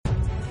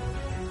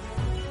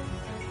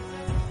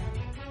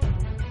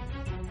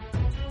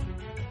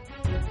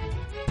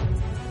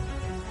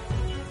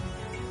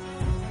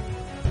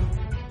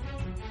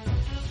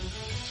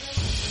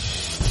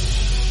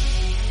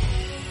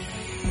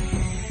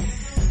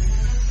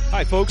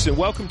Hi, folks, and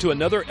welcome to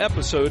another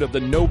episode of the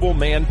Noble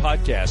Man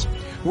Podcast.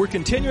 We're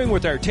continuing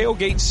with our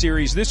Tailgate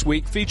series this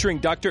week featuring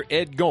Dr.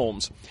 Ed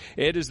Gomes.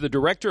 Ed is the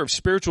Director of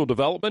Spiritual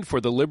Development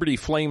for the Liberty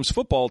Flames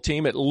football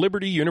team at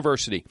Liberty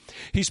University.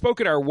 He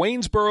spoke at our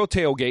Waynesboro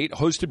Tailgate,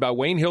 hosted by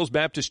Wayne Hills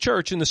Baptist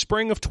Church in the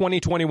spring of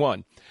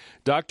 2021.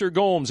 Dr.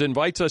 Gomes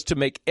invites us to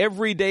make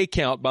every day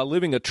count by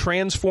living a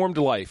transformed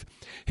life.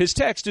 His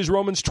text is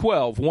Romans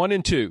 12, 1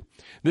 and 2.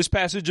 This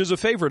passage is a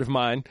favorite of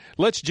mine.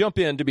 Let's jump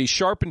in to be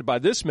sharpened by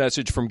this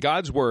message from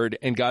God's Word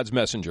and God's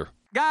messenger.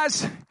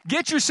 Guys,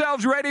 get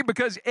yourselves ready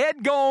because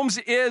Ed Gomes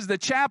is the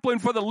chaplain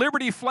for the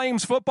Liberty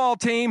Flames football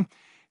team.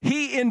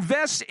 He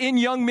invests in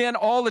young men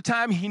all the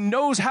time. He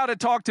knows how to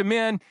talk to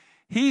men.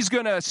 He's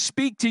going to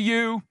speak to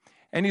you,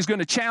 and he's going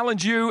to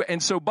challenge you.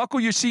 And so buckle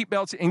your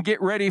seatbelts and get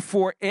ready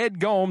for Ed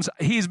Gomes.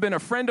 He's been a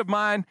friend of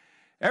mine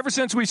ever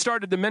since we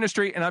started the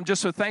ministry, and I'm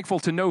just so thankful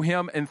to know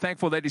him and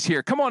thankful that he's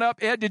here. Come on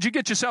up, Ed. Did you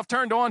get yourself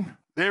turned on?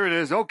 There it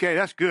is. Okay,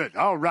 that's good.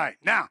 All right.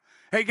 Now,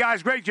 hey,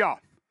 guys, great job.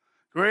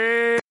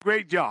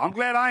 Great job. I'm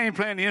glad I ain't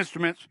playing the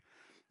instruments.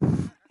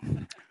 We're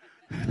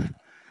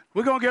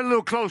going to get a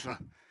little closer.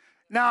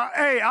 Now,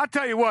 hey, I'll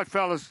tell you what,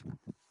 fellas.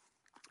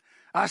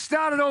 I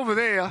started over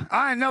there.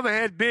 I ain't never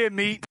had bear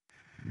meat.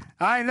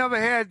 I ain't never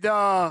had,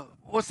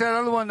 what's that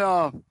other one?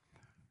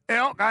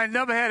 Elk. I ain't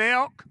never had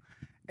elk.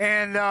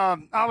 And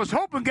I was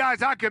hoping,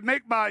 guys, I could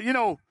make my,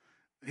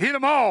 hit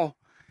them all.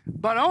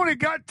 But I only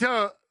got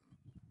to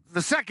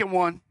the second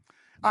one.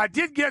 I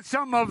did get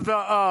some of the,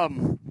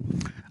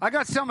 I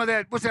got some of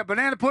that, what's that,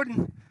 banana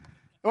pudding?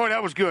 Oh,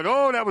 that was good.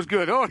 Oh, that was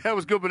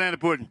good banana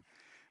pudding.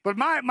 But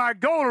my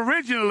goal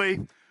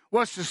originally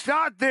was to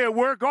start there,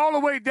 work all the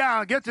way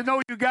down, get to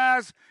know you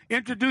guys,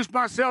 introduce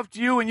myself to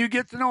you, and you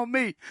get to know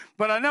me.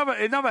 But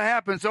it never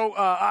happened, so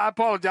I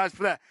apologize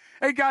for that.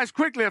 Hey, guys,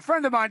 quickly, a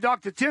friend of mine,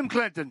 Dr. Tim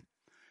Clinton,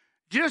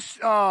 just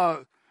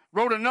wrote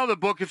another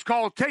book. It's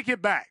called Take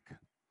It Back.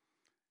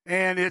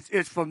 And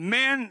it's for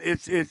men.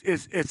 It's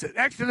an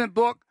excellent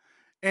book.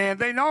 And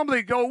they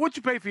normally go, what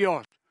you pay for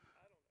yours?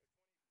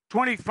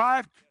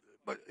 25.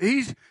 But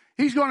he's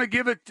going to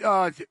give it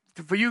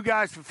for you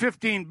guys for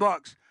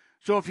 $15.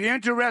 So if you're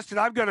interested,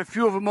 I've got a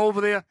few of them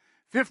over there.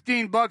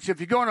 $15.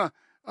 If you're going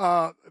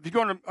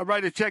to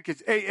write a check,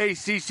 it's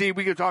AACC.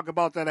 We can talk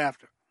about that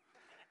after.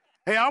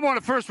 Hey,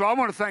 first of all, I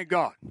want to thank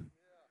God.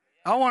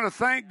 I want to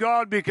thank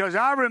God because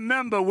I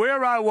remember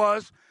where I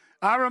was.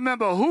 I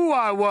remember who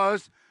I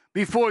was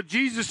before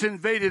Jesus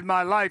invaded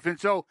my life. And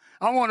so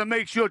I want to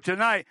make sure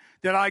tonight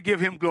that I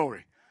give him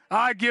glory.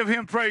 I give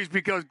him praise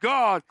because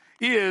God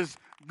is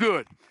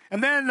good.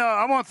 And then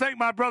I want to thank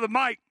my brother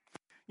Mike.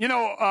 We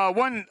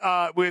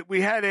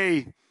had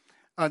a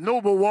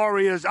Noble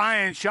Warriors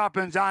Iron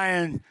Sharpens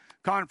Iron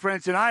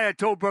conference, and I had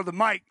told Brother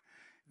Mike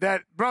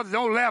that, brother,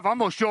 don't laugh. I'm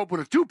going to show up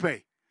with a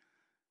toupee.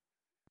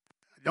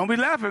 Don't be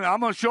laughing. I'm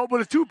going to show up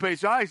with a toupee.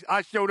 So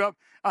I showed up.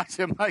 I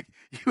said, Mike,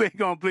 you ain't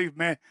going to believe,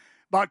 man.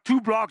 About 2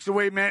 blocks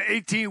away, man,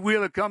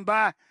 18-wheeler come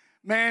by.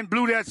 Man,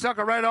 blew that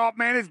sucker right off.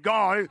 Man, it's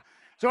gone.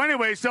 So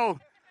anyway, so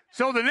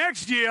the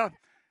next year,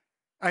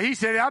 he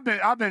said,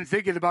 I've been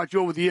thinking about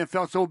you over the year and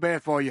felt so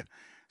bad for you.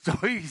 So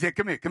he said,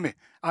 come here.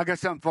 I got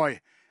something for you.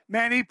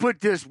 Man, he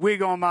put this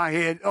wig on my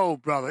head. Oh,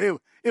 brother,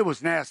 it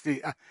was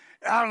nasty. I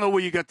don't know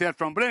where you got that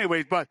from. But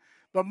anyways, but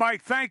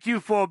Mike, thank you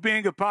for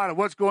being a part of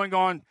what's going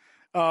on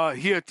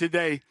here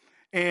today.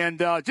 And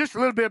just a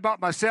little bit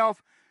about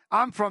myself.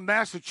 I'm from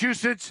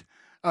Massachusetts,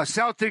 a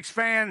Celtics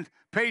fan,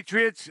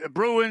 Patriots,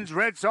 Bruins,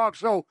 Red Sox.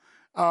 So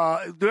do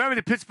I have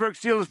any Pittsburgh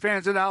Steelers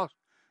fans in the house?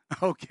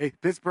 Okay,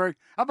 Pittsburgh.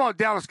 How about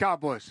Dallas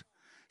Cowboys?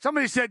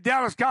 Somebody said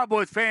Dallas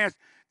Cowboys fans,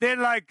 they're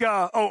like,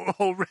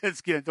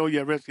 Redskins. Oh,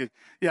 yeah, Redskins.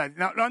 Yeah,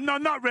 no,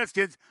 not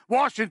Redskins.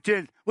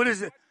 Washington. What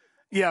is it?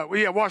 Yeah,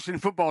 Washington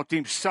football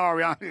team.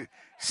 Sorry.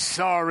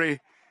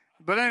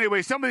 But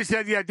anyway, somebody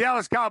said, yeah,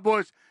 Dallas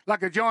Cowboys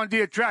like a John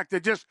Deere tractor,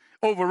 just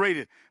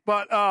overrated.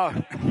 But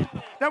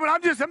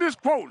I'm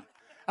just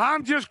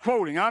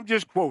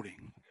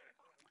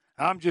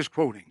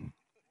quoting.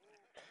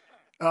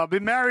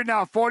 Been married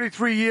now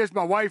 43 years.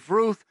 My wife,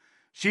 Ruth,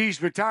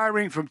 she's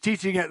retiring from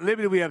teaching at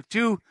Liberty. We have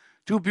two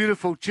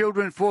beautiful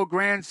children, 4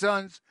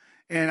 grandsons.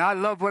 And I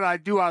love what I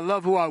do. I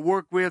love who I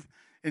work with.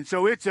 And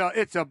so it's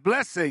a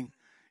blessing.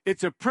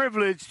 It's a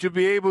privilege to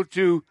be able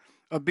to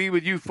be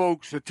with you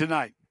folks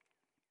tonight.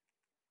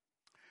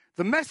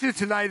 The message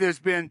tonight has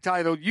been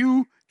titled,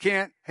 You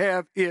Can't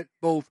Have It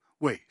Both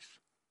Ways.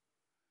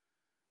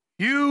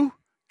 You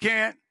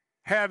can't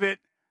have it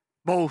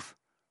both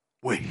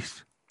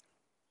ways.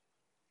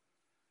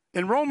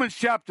 In Romans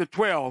chapter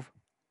 12,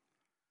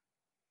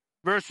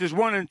 verses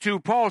 1 and 2,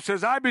 Paul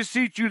says, I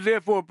beseech you,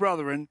 therefore,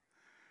 brethren,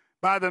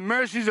 by the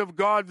mercies of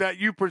God, that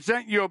you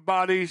present your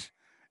bodies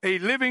a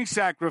living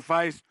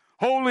sacrifice,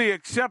 wholly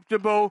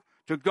acceptable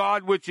to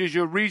God, which is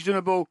your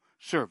reasonable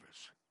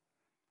service.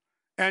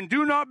 And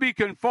do not be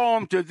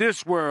conformed to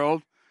this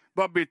world,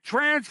 but be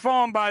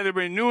transformed by the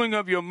renewing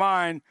of your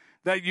mind,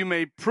 that you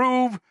may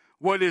prove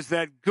what is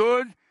that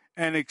good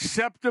and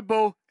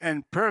acceptable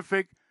and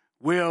perfect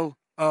will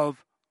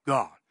of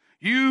God.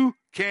 You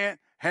can't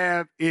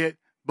have it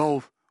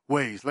both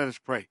ways. Let us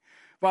pray.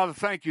 Father,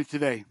 thank you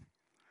today.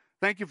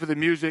 Thank you for the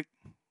music.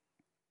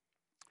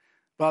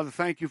 Father,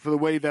 thank you for the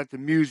way that the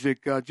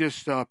music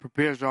just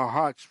prepares our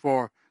hearts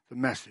for the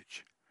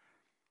message.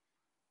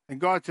 And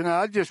God,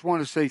 tonight I just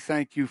want to say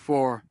thank you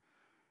for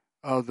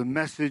the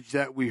message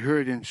that we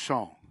heard in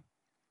song.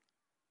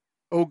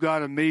 Oh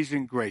God,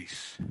 amazing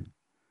grace.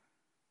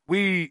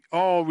 We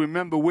all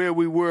remember where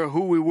we were,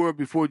 who we were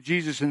before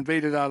Jesus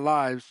invaded our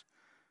lives.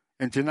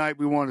 And tonight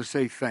we want to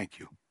say thank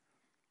you.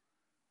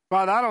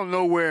 Father, I don't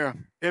know where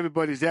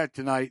everybody's at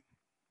tonight,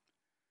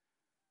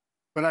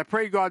 but I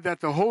pray, God,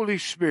 that the Holy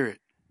Spirit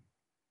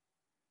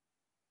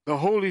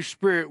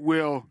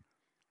will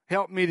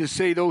help me to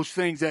say those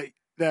things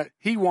that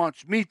he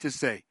wants me to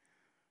say.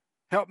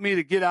 Help me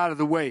to get out of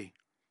the way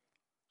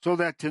so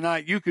that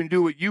tonight you can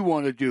do what you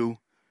want to do,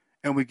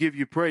 and we give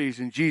you praise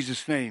in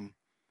Jesus' name.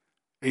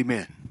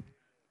 Amen.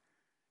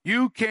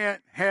 You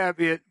can't have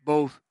it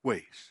both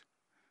ways.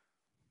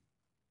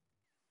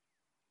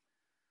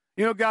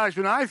 You know, guys,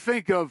 when I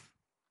think of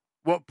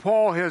what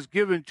Paul has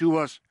given to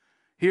us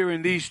here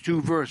in these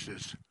two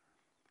verses,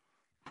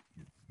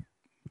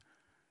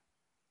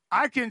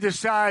 I can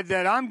decide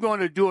that I'm going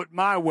to do it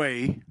my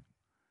way,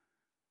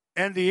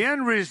 and the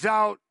end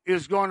result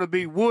is going to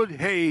be wood,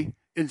 hay,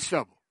 and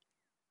stubble.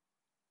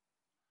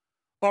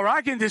 Or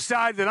I can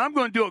decide that I'm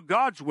going to do it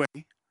God's way,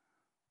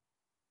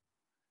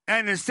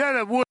 and instead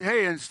of wood,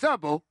 hay, and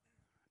stubble,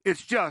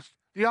 it's just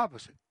the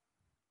opposite.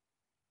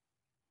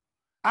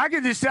 I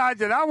can decide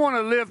that I want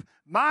to live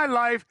my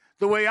life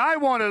the way I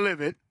want to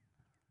live it,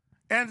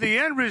 and the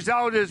end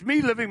result is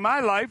me living my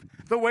life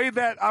the way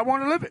that I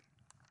want to live it.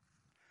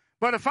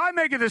 But if I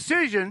make a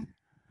decision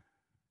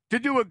to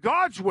do it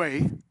God's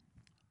way,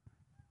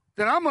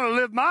 then I'm going to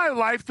live my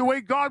life the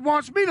way God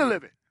wants me to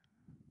live it.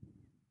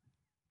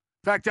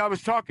 In fact, I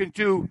was talking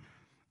to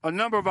a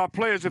number of our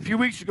players a few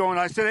weeks ago, and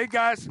I said, hey,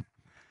 guys,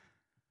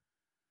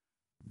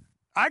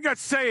 I got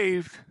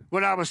saved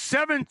when I was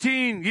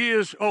 17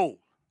 years old.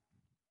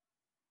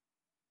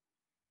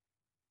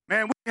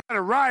 Man, we had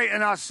a riot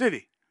in our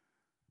city.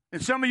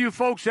 And some of you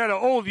folks that are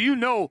old, you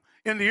know,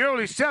 in the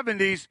early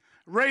 70s,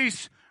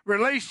 race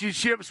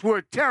relationships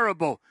were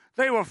terrible.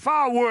 They were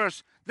far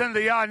worse than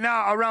they are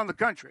now around the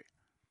country.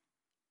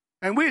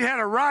 And we'd had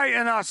a riot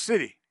in our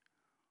city.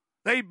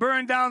 They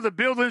burned down the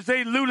buildings.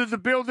 They looted the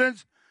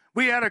buildings.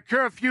 We had a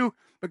curfew.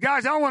 But,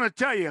 guys, I want to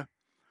tell you,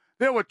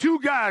 there were two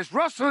guys,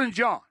 Russell and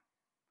John.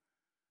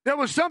 There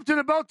was something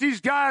about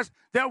these guys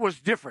that was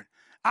different.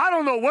 I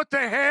don't know what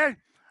they had.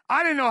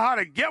 I didn't know how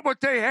to get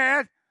what they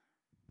had.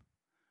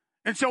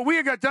 And so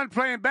we got done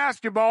playing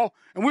basketball,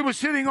 and we were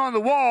sitting on the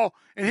wall,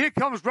 and here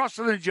comes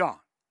Russell and John.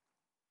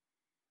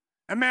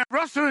 And, man,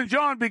 Russell and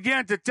John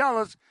began to tell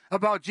us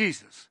about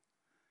Jesus.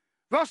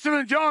 Russell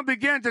and John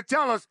began to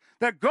tell us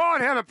that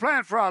God had a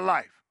plan for our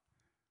life.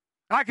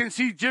 I can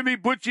see Jimmy,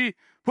 Butchie,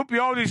 Whoopi,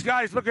 all these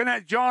guys looking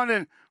at John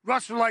and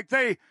Russell like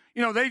they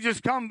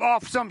just come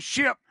off some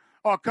ship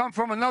or come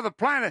from another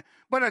planet.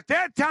 But at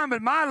that time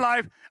in my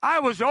life, I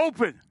was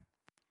open.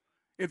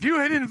 If you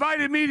had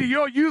invited me to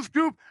your youth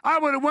group, I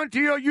would have went to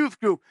your youth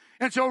group.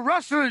 And so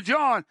Russell and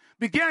John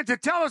began to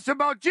tell us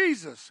about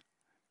Jesus.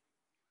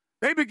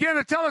 They began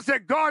to tell us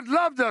that God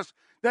loved us,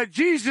 that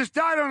Jesus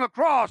died on the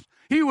cross.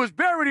 He was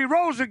buried, he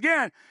rose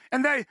again.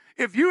 And that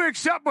if you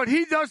accept what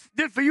he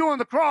did for you on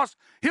the cross,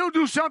 he'll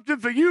do something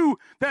for you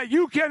that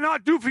you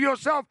cannot do for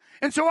yourself.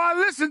 And so I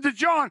listened to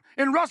John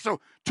and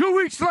Russell. 2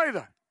 weeks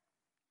later,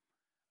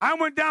 I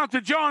went down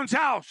to John's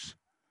house.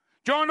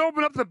 John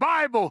opened up the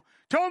Bible,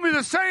 told me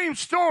the same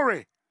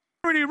story.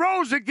 He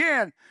rose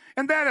again.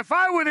 And that if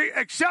I would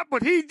accept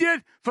what he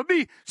did for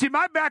me, see,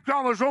 my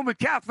background was Roman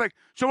Catholic,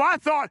 so I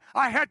thought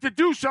I had to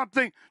do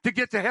something to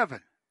get to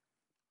heaven.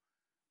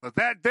 But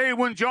that day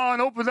when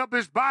John opened up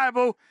his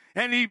Bible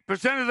and he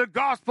presented the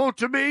gospel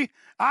to me,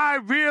 I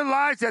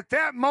realized at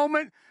that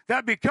moment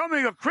that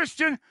becoming a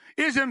Christian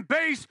isn't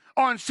based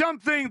on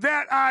something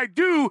that I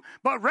do,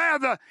 but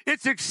rather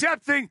it's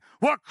accepting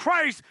what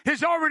Christ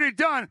has already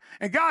done.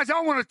 And guys,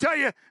 I want to tell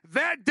you,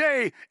 that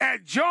day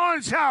at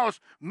John's house,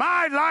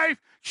 my life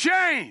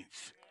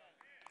changed.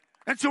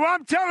 And so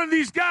I'm telling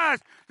these guys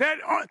that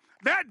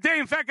that day,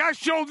 in fact, I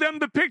showed them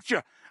the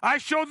picture. I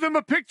showed them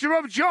a picture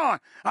of John.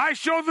 I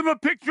showed them a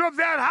picture of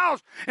that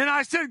house. And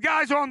I said,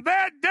 guys, on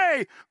that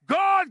day,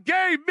 God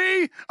gave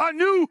me a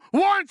new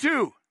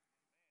 1-2.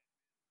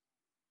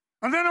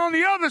 And then on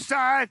the other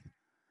side,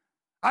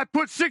 I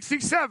put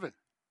 67.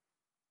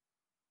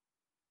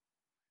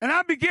 And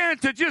I began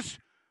to just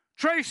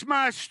trace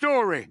my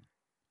story.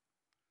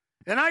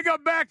 And I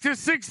got back to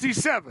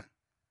 67.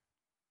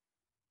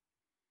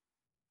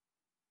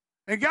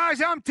 And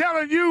guys, I'm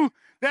telling you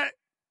that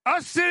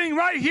us sitting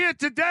right here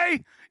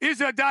today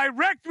is a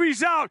direct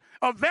result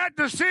of that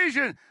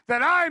decision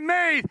that I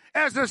made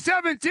as a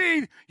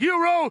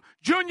 17-year-old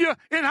junior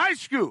in high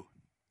school.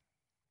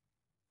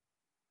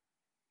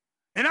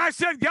 And I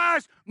said,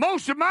 guys,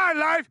 most of my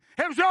life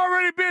has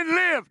already been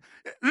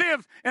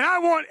lived, and I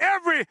want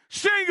every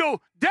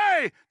single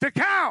day to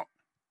count.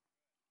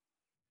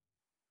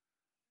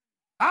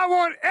 I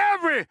want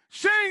every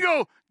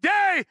single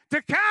day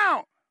to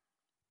count.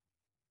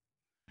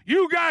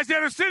 You guys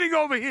that are sitting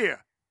over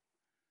here,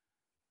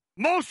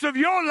 most of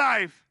your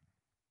life,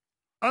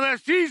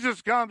 unless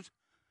Jesus comes,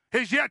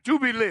 is yet to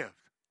be lived.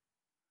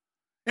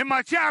 And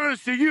my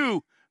challenge to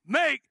you,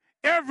 make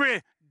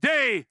every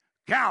day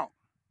count.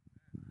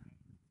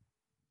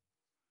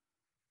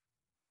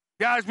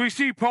 Guys, we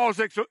see Paul's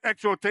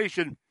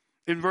exhortation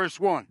in verse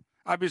 1.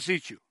 I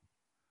beseech you.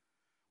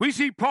 We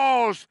see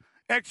Paul's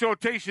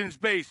exhortations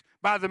based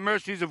by the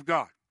mercies of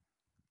God.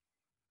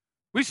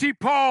 We see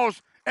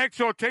Paul's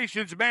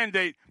exhortations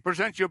mandate,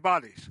 present your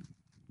bodies.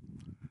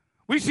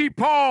 We see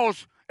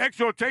Paul's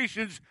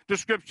exhortations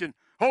description,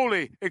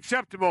 holy,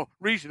 acceptable,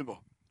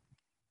 reasonable.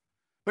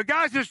 But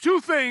guys, there's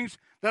two things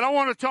that I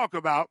want to talk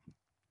about,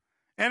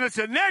 and it's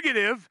a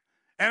negative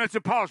and it's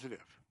a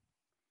positive.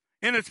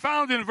 And it's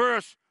found in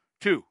verse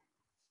 2.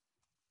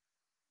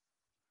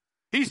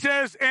 He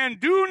says, and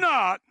do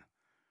not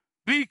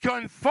be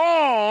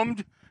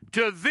conformed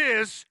to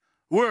this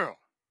world.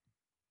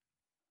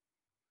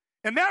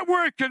 And that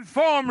word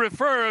conform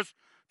refers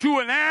to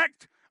an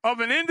act of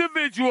an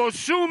individual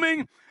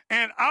assuming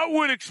an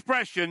outward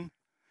expression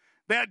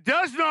that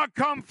does not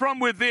come from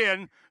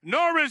within,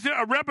 nor is it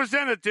a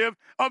representative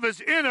of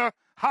his inner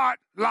heart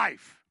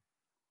life.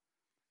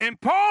 And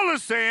Paul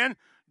is saying,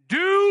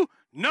 do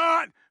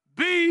not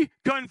be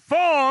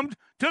conformed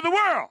to the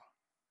world.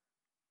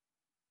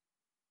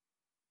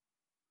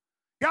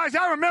 Guys,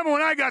 I remember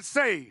when I got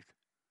saved,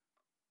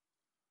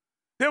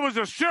 there was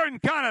a certain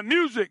kind of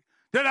music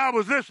that I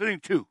was listening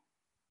to.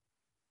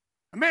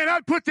 Man,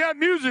 I'd put that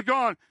music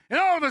on, and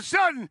all of a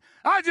sudden,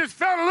 I just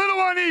felt a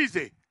little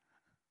uneasy.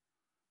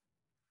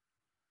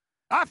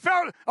 I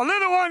felt a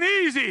little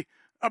uneasy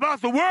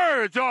about the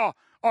words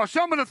or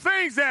some of the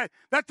things that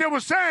they were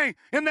saying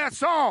in that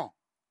song.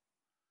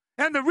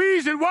 And the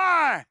reason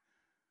why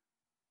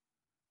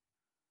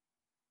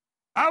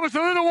I was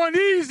a little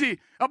uneasy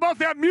about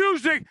that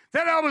music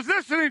that I was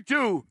listening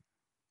to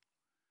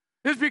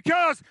is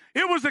because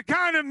it was the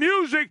kind of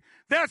music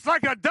that's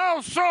like a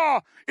dull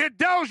saw. It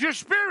dulls your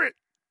spirit.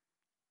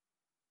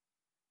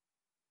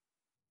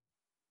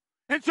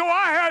 And so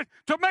I had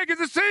to make a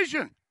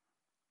decision.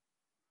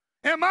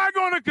 Am I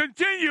going to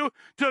continue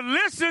to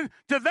listen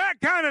to that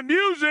kind of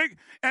music?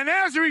 And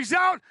as a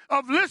result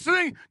of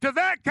listening to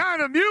that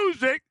kind of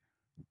music,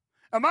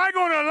 am I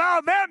going to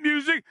allow that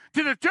music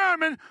to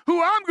determine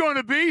who I'm going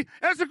to be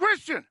as a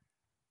Christian?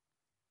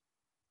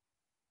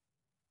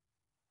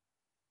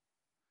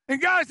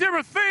 And guys, there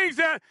are things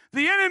that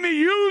the enemy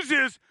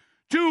uses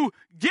to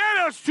get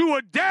us to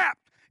adapt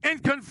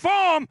and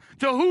conform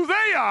to who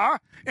they are.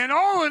 And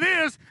all it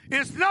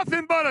is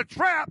nothing but a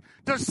trap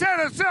to set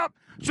us up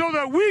so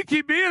that we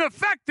can be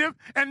ineffective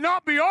and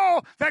not be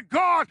all that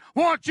God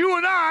wants you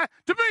and I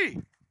to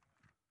be.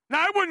 Now,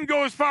 I wouldn't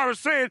go as far as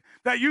saying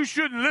that you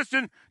shouldn't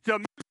listen to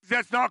music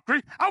that's not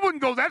Christian. I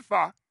wouldn't go that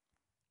far.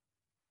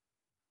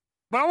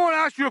 But I want to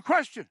ask you a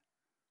question.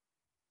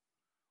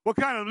 What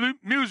kind of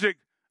music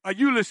are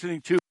you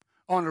listening to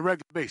on a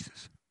regular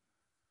basis?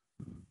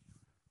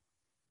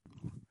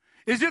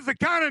 Is it the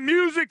kind of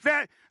music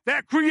that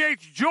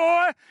creates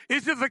joy?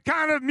 Is it the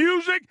kind of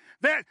music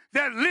that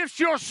lifts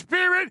your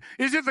spirit?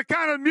 Is it the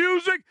kind of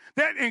music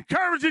that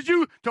encourages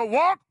you to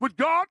walk with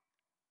God?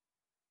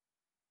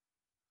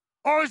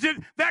 Or is it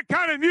that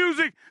kind of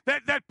music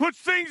that puts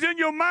things in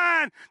your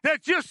mind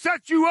that just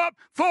sets you up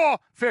for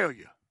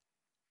failure?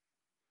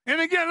 And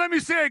again, let me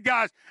say it,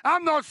 guys.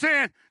 I'm not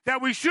saying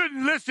that we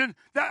shouldn't listen.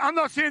 I'm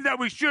not saying that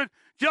we should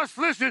just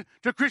listen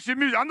to Christian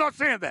music. I'm not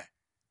saying that.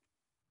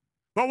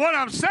 But what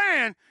I'm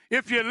saying,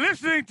 if you're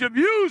listening to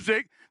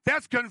music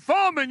that's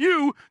conforming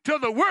you to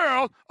the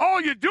world,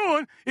 all you're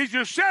doing is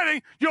you're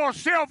setting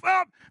yourself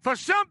up for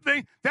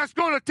something that's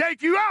going to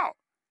take you out.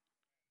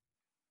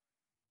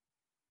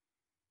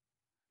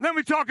 Then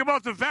we talk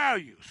about the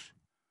values.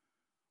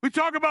 We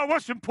talk about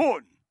what's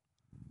important.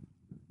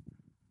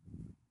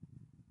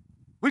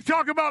 We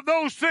talk about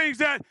those things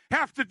that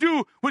have to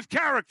do with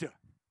character.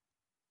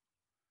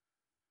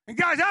 And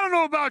guys, I don't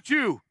know about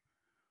you.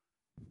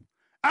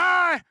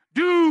 I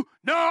do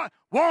not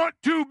want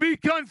to be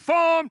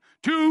conformed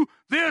to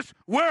this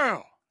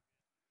world.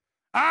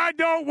 I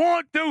don't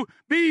want to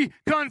be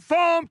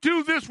conformed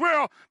to this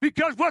world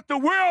because what the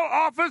world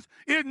offers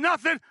is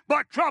nothing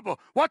but trouble.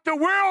 What the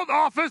world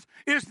offers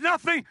is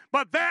nothing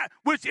but that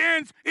which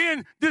ends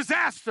in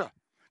disaster.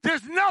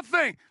 There's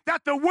nothing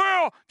that the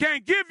world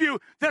can give you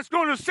that's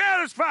going to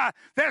satisfy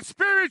that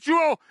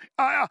spiritual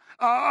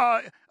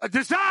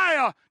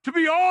desire to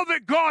be all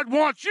that God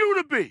wants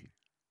you to be.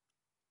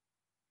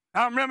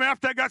 I remember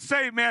after I got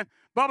saved, man,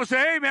 Bubba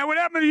said, hey, man, what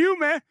happened to you,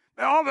 man?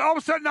 All of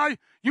a sudden, now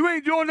you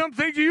ain't doing them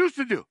things you used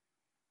to do.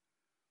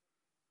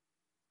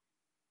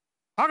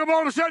 How come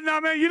all of a sudden now,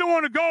 man, you don't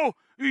want to go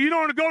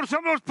to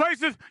some of those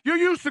places you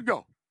used to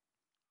go?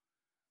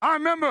 I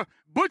remember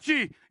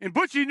Butchie, and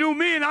Butchie knew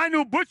me, and I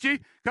knew Butchie,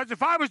 because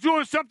if I was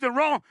doing something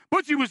wrong,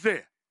 Butchie was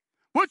there.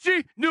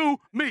 Butchie knew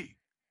me.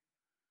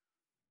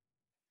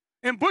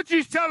 And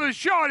Butchie's telling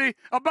Shorty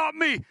about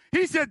me.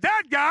 He said,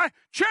 that guy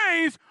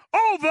changed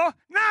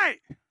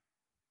overnight.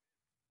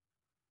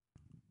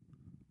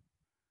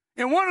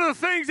 And one of the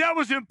things that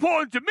was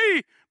important to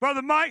me,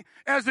 Brother Mike,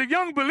 as a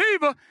young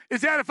believer,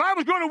 is that if I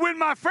was going to win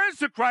my friends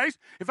to Christ,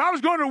 if I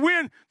was going to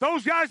win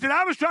those guys that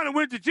I was trying to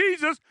win to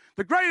Jesus,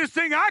 the greatest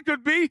thing I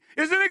could be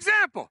is an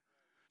example.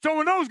 So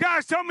when those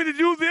guys tell me to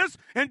do this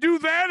and do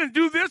that and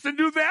do this and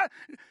do that,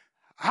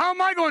 how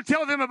am I going to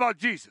tell them about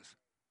Jesus?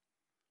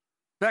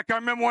 Back, I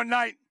remember one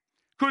night,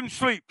 couldn't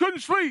sleep.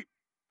 Trying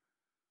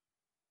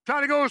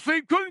to go to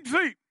sleep, couldn't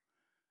sleep.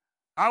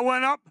 I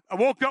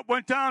woke up,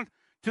 went down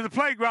to the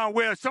playground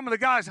where some of the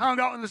guys hung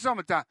out in the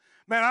summertime.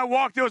 Man, I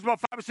walked, there was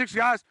about 5 or 6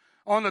 guys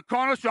on the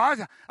corner, so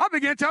I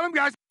began telling them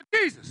guys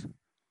about Jesus.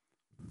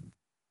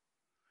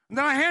 And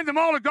then I handed them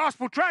all a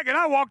gospel tract, and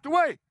I walked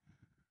away.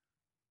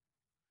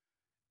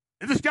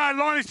 And this guy,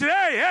 Lonnie, said,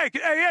 hey,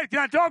 can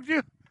I talk to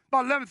you?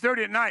 About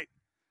 11:30 at night.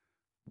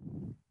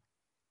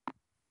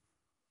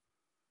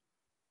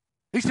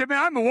 He said, man,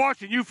 I've been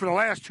watching you for the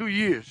last 2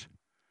 years.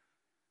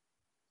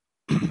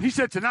 He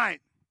said, tonight,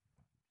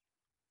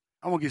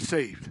 I'm going to get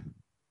saved.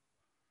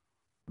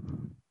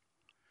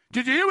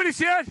 Did you hear what he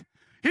said?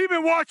 He's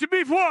been watching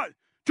me for what?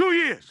 2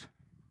 years.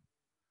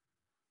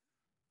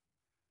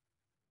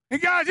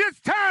 And guys, it's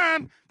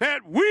time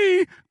that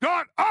we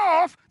got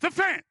off the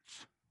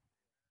fence.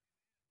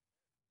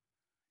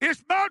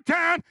 It's about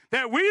time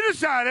that we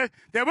decided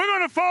that we're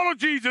going to follow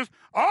Jesus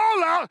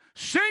all out,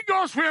 sink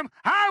or swim,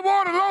 high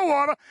water, low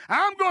water.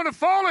 I'm going to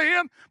follow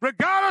him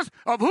regardless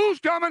of who's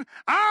coming.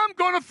 I'm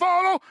going to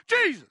follow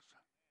Jesus.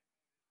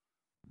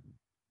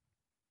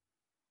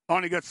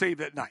 Only got saved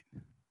that night.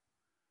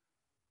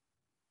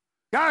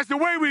 Guys, the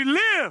way we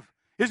live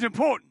is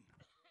important.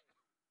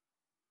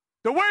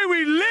 The way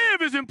we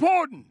live is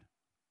important.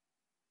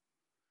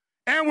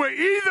 And we're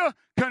either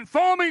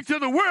conforming to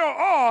the world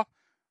or,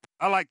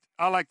 I like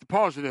the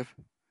positive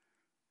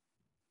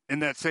in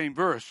that same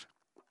verse.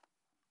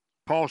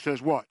 Paul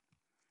says what?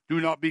 Do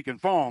not be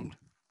conformed.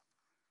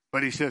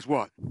 But he says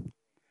what?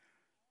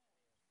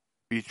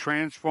 Be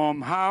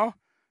transformed how?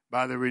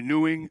 By the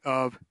renewing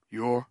of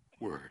your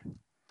word.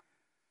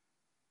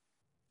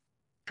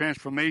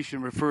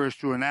 Transformation refers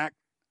to an act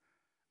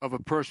of a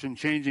person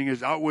changing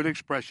his outward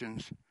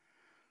expressions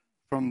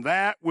from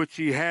that which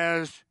he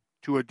has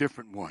to a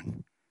different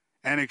one.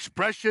 An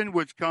expression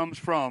which comes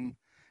from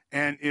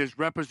and is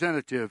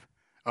representative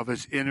of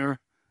his inner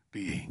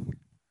being.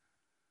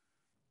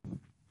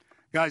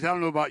 Guys, I don't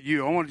know about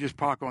you. I want to just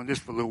park on this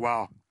for a little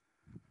while.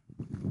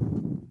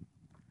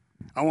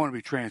 I want to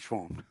be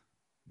transformed.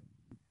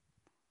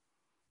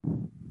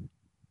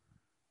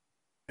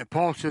 And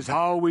Paul says,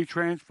 how are we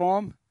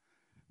transformed?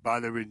 By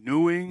the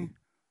renewing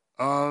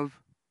of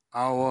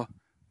our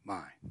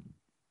mind.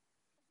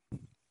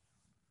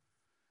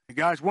 And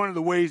guys, one of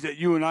the ways that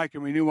you and I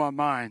can renew our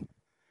mind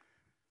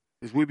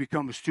is we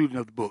become a student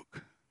of the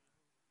book.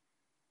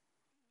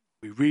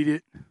 We read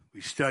it,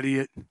 we study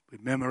it, we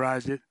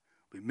memorize it,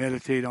 we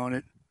meditate on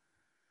it,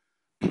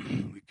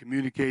 we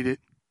communicate it,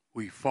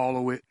 we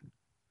follow it.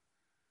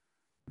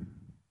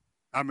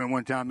 I remember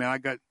one time, man, I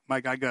got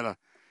a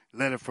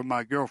letter from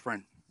my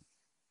girlfriend.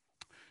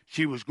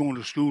 She was going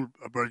to school,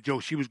 Brother Joe,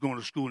 she was going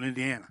to school in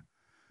Indiana.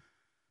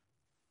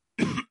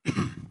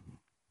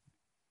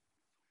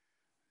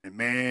 And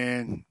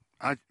man,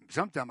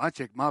 sometimes I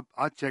check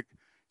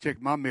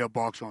my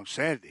mailbox on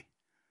Saturday,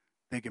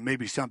 thinking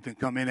maybe something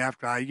come in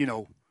after I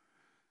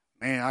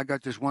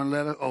got this one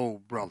letter.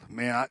 Oh, brother,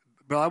 man,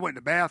 I went in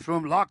the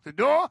bathroom, locked the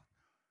door,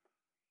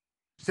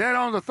 sat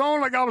on the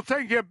phone like I was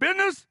taking care of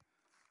business.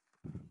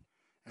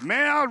 And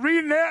man, I was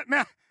reading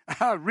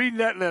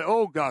that letter.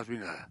 Oh, God's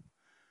reading that.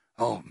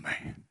 Oh,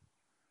 man.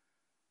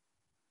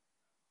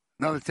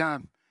 Another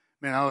time,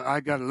 man, I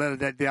got a letter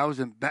that day. I was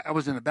in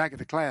the back of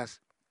the class.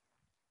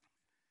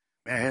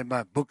 Man, I had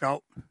my book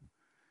out.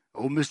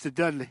 Old Mr.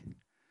 Dudley.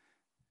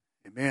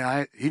 And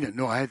man, he didn't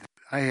know I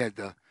had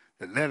the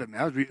letter.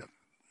 Man, I was reading.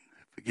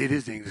 Forget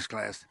his English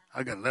class.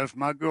 I got a letter from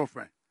my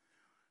girlfriend.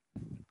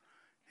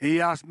 He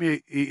asked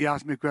me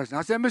a question.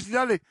 I said, Mr.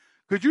 Dudley,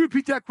 could you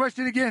repeat that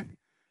question again?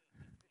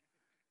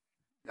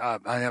 I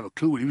didn't have a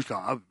clue what he was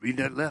talking. I was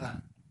reading that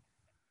letter.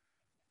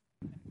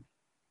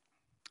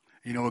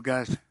 You know what,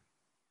 guys?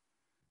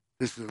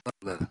 This is a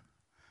love letter.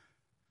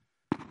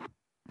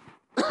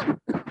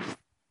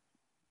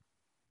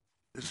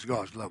 This is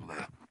God's love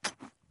letter.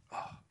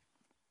 Oh,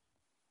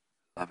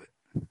 love it.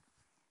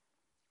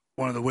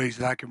 One of the ways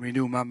that I can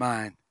renew my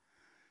mind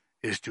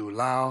is to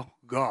allow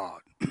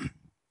God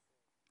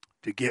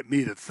to get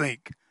me to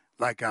think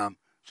like I'm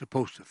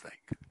supposed to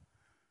think.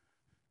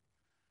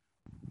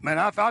 Man,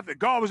 I thought that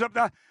God was up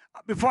there.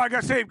 Before I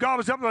got saved, God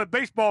was up there with a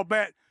baseball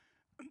bat.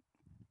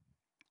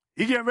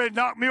 He getting ready to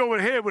knock me over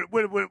the head with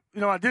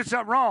I did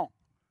something wrong.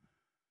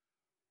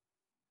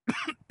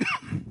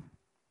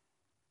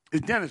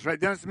 It's Dennis, right?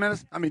 Dennis the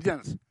Menace? I mean,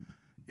 Dennis.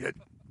 Yeah.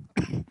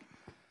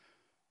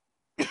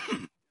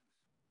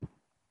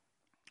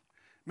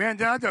 Man,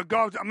 then I thought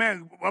God was,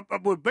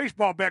 up with a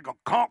baseball bat gonna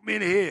conk me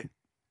in the head.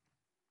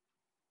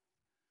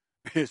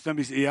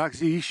 Somebody said, yeah, I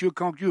see he sure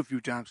conked you a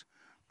few times.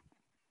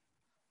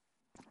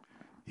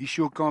 He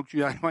sure conked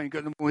you. I ain't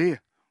got no more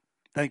here.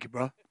 Thank you,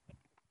 brother.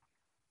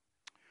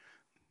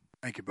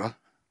 Thank you, brother.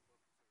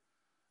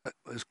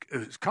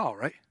 It's Carl,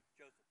 right?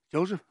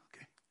 Joseph?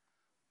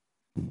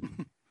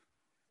 Okay.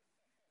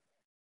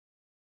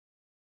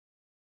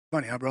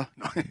 Funny, huh, bro?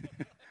 No.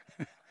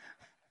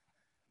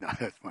 No,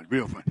 that's funny.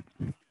 Real funny.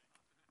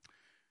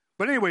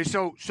 But anyway,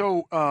 so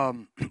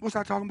what's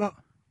I talking about?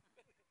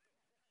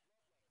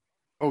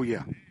 Oh,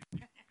 yeah.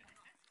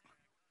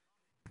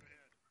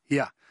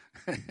 Yeah.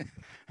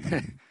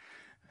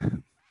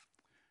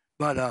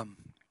 But what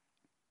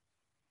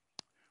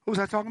was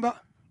I talking about?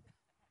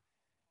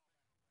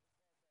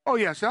 Oh,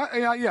 yeah. So,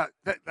 yeah.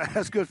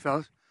 That's good,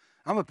 fellas.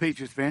 I'm a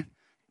Patriots fan.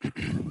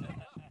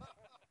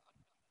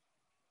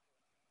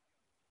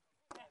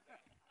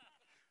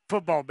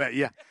 Football bet,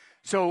 yeah.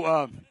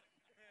 So,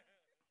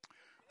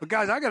 but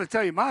guys, I got to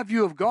tell you, my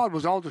view of God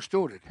was all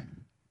distorted.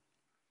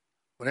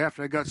 But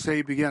after I got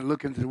saved, began to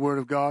look into the Word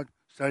of God,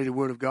 study the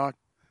Word of God,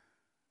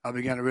 I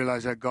began to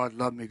realize that God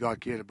loved me, God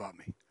cared about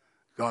me.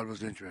 God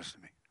was interested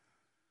in me.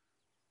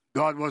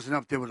 God wasn't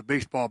up there with a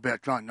baseball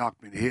bat trying to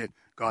knock me in the head.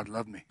 God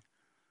loved me.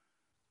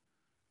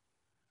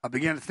 I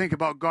began to think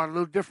about God a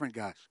little different,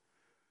 guys,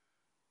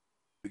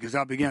 because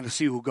I began to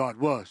see who God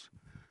was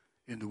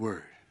in the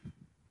Word.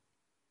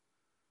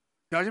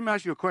 Guys, let me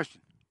ask you a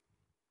question.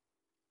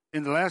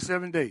 In the last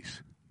 7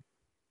 days,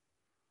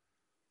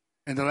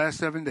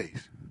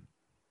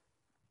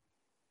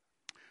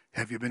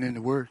 have you been in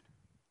the Word?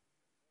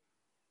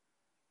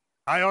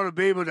 I ought to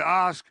be able to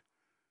ask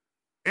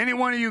any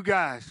one of you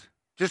guys,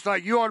 just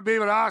like you ought to be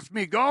able to ask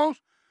me, Gomes,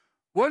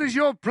 what is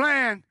your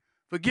plan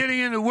for getting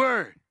in the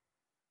Word?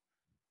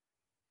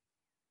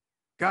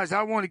 Guys,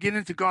 I want to get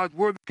into God's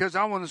Word because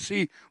I want to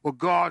see what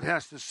God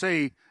has to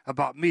say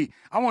about me.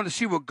 I want to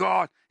see what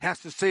God has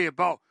to say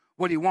about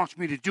what He wants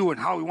me to do and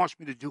how He wants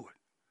me to do it.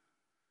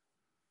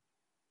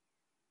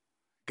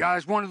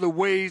 Guys, one of the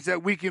ways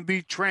that we can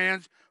be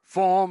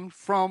transformed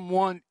from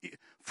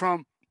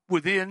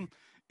within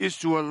is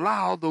to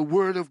allow the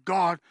Word of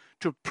God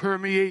to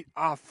permeate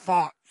our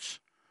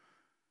thoughts.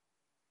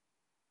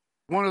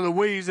 One of the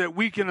ways that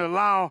we can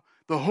allow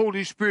the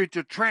Holy Spirit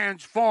to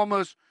transform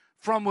us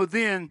from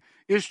within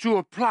is to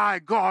apply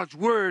God's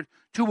Word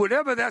to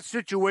whatever that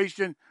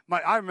situation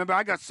might. I remember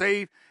I got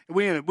saved.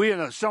 We in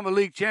a summer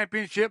league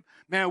championship.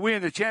 Man, we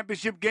in the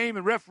championship game,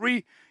 and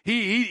referee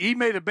he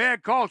made a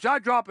bad call, so I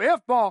dropped an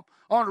F-ball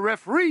on the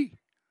referee.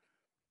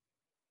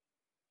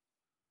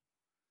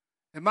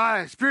 And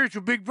my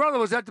spiritual big brother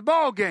was at the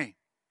ball game.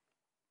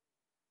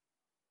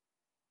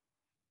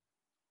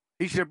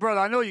 He said, brother,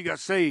 I know you got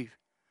saved,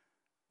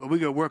 but we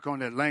got to work on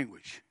that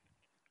language.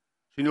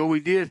 So you know what we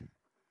did?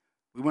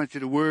 We went to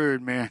the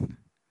Word, man.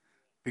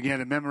 Began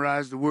to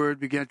memorize the Word,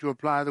 began to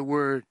apply the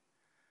Word.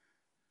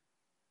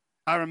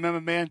 I remember,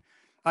 man,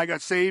 I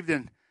got saved,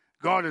 and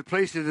God had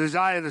placed a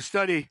desire to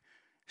study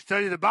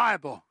the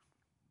Bible.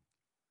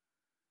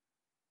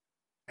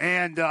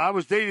 And I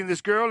was dating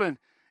this girl, and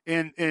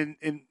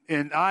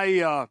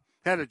I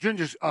had a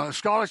junior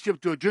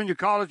scholarship to a junior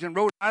college in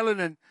Rhode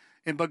Island,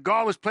 but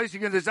God was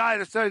placing a desire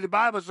to study the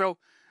Bible, so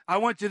I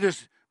went to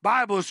this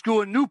Bible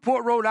school in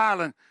Newport, Rhode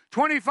Island.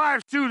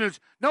 25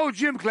 students, no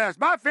gym class.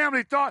 My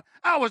family thought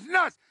I was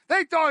nuts.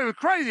 They thought it was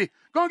crazy.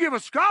 Going to give a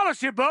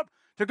scholarship up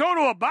to go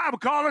to a Bible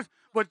college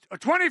with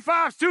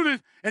 25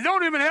 students and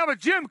don't even have a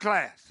gym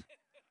class.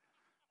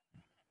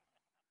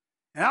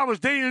 And I was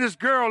dating this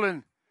girl,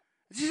 and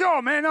she said,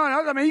 oh, man, no,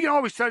 I mean, you can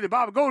always study the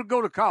Bible.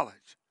 Go to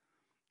college.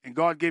 And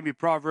God gave me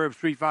Proverbs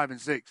 3, 5,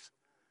 and 6.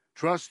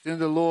 Trust in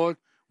the Lord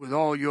with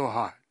all your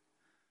heart,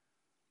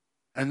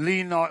 and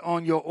lean not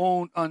on your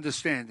own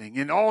understanding.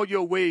 In all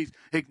your ways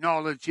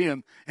acknowledge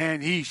Him,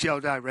 and He shall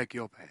direct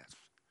your paths.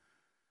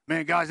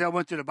 Man, guys, I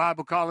went to the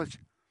Bible college.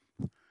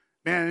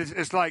 Man,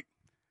 it's like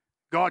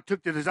God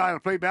took the desire to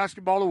play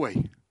basketball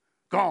away.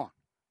 Gone.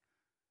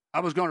 I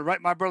was going to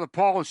write my brother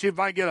Paul and see if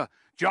I can get a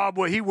job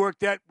where he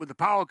worked at with the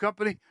power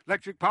company,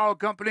 electric power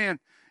company, and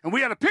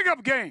we had a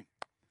pickup game.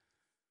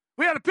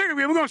 We're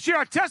going to share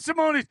our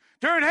testimonies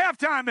during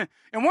halftime.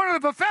 And one of the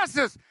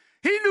professors,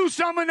 he knew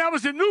someone that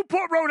was in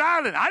Newport, Rhode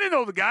Island. I didn't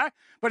know the guy,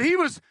 but he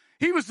was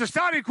the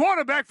starting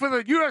quarterback for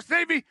the U.S.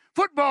 Navy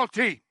football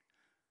team.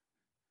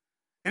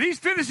 And he's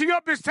finishing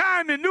up his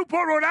time in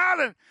Newport, Rhode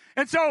Island.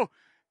 And so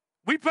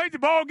we played the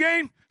ball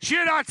game,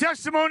 shared our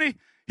testimony.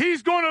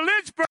 He's going to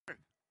Lynchburg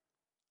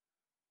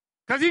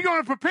because he's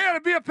going to prepare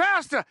to be a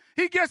pastor.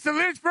 He gets to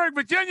Lynchburg,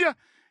 Virginia.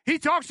 He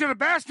talks to the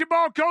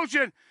basketball coach,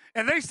 and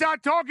they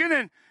start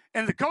talking,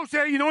 and the coach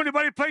said, you know,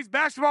 anybody who plays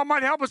basketball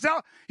might help us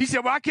out? He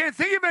said, well, I can't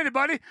think of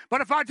anybody, but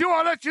if I do,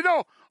 I'll let you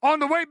know. On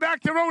the way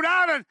back to Rhode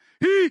Island,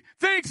 he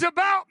thinks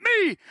about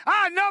me.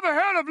 I never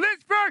heard of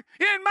Lynchburg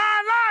in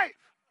my life.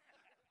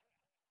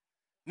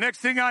 Next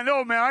thing I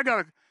know, man,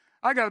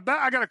 I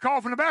got a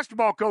call from the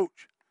basketball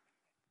coach.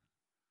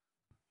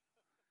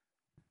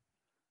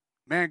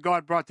 Man,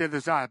 God brought that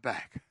desire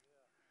back.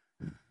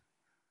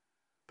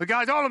 But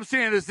guys, all I'm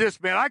saying is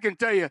this, man. I can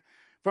tell you,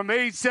 from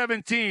age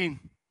 17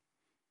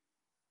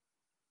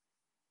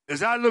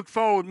 As I look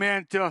forward,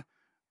 man, to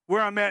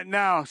where I'm at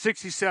now,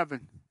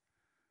 67.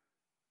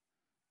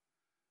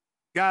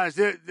 Guys,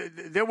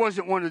 there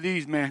wasn't one of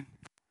these, man.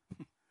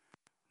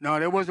 No,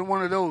 there wasn't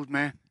one of those,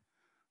 man.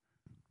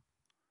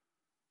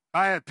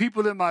 I had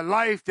people in my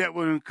life that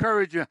would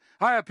encourage you.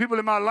 I had people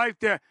in my life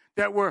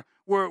that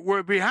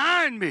were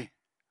behind me.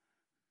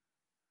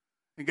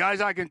 And guys,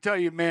 I can tell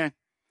you, man,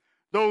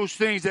 those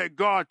things that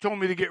God told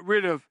me to get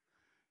rid of,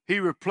 he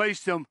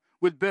replaced them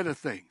with better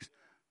things.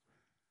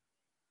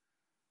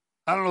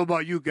 I don't know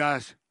about you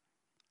guys,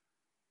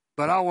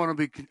 but I want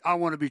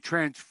to be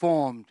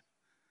transformed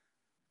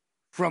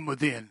from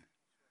within.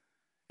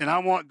 And I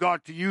want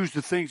God to use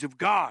the things of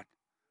God,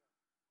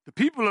 the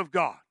people of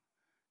God,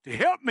 to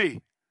help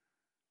me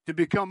to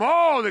become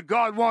all that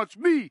God wants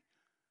me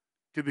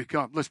to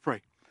become. Let's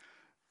pray.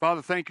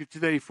 Father, thank you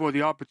today for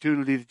the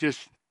opportunity to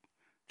just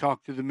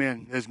talk to the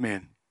men as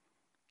men.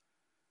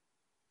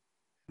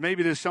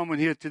 Maybe there's someone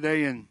here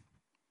today and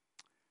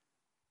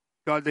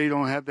God, they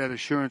don't have that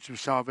assurance of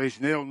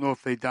salvation. They don't know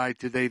if they died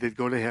today, they'd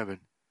go to heaven.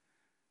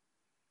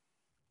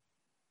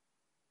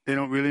 They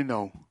don't really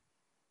know.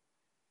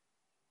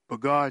 But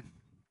God,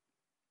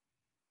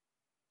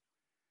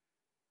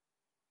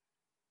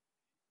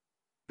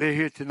 they're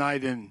here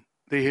tonight and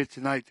they're here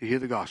tonight to hear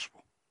the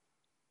gospel.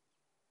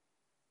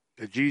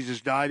 That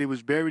Jesus died, he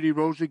was buried, he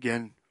rose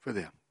again for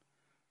them.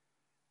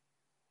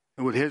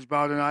 And with heads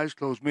bowed and eyes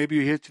closed, maybe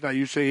you're here tonight,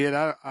 you say, Ed,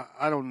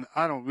 I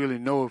don't really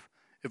know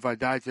if I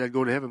died today I'd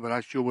go to heaven, but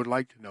I sure would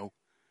like to know.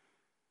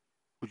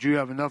 Would you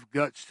have enough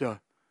guts to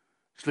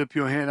slip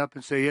your hand up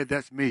and say, Ed,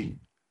 that's me?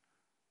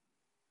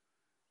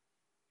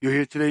 You're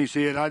here today and you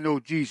say, Ed, I know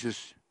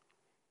Jesus,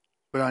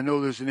 but I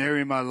know there's an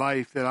area in my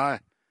life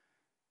that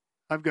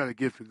I've got to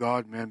give to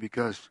God, man,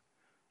 because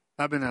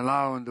I've been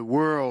allowing the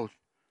world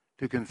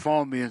to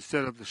conform me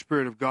instead of the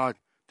Spirit of God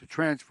to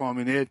transform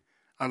me. And Ed,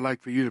 I'd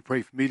like for you to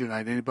pray for me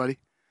tonight. Anybody?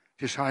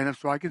 Just high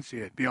enough so I can see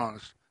it. Be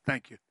honest.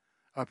 Thank you.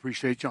 I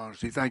appreciate your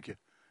honesty. Thank you.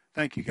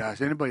 Thank you,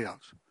 guys. Anybody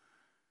else?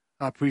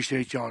 I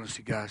appreciate your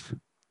honesty, guys.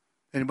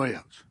 Anybody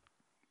else?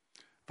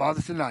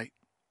 Father, tonight,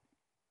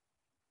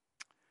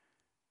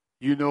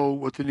 you know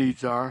what the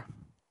needs are.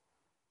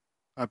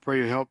 I pray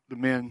you help the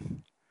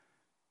men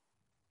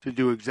to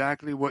do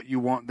exactly what you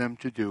want them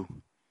to do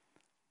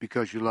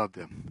because you love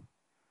them.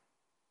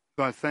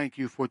 God, thank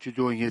you for what you're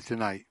doing here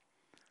tonight.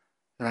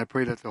 And I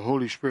pray that the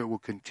Holy Spirit will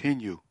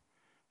continue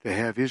to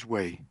have his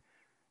way.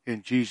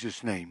 In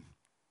Jesus' name,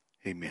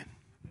 amen.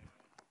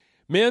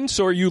 Men,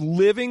 so are you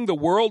living the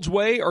world's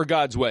way or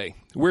God's way?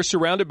 We're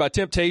surrounded by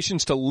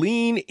temptations to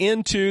lean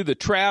into the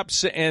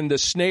traps and the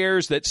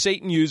snares that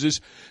Satan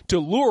uses to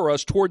lure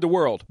us toward the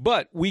world.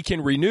 But we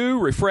can renew,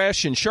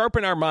 refresh, and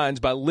sharpen our minds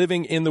by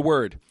living in the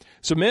Word.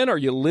 So men, are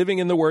you living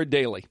in the Word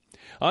daily?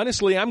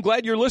 Honestly, I'm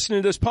glad you're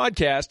listening to this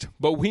podcast,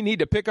 but we need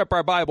to pick up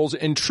our Bibles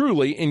and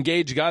truly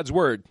engage God's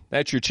Word.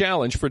 That's your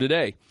challenge for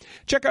today.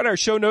 Check out our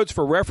show notes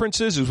for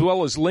references as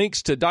well as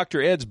links to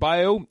Dr. Ed's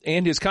bio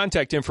and his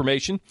contact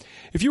information.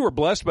 If you were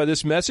blessed by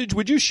this message,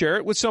 would you share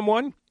it with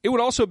someone? It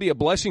would also be a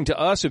blessing to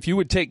us if you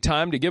would take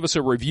time to give us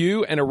a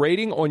review and a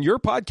rating on your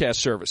podcast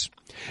service.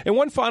 And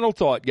one final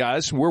thought,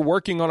 guys. We're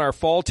working on our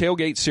fall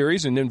tailgate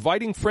series and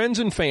inviting friends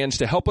and fans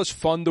to help us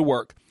fund the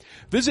work.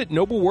 Visit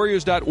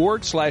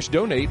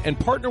noblewarriors.org/donate and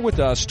partner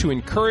with us to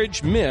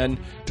encourage men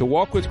to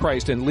walk with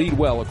Christ and lead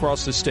well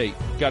across the state.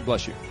 God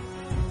bless you.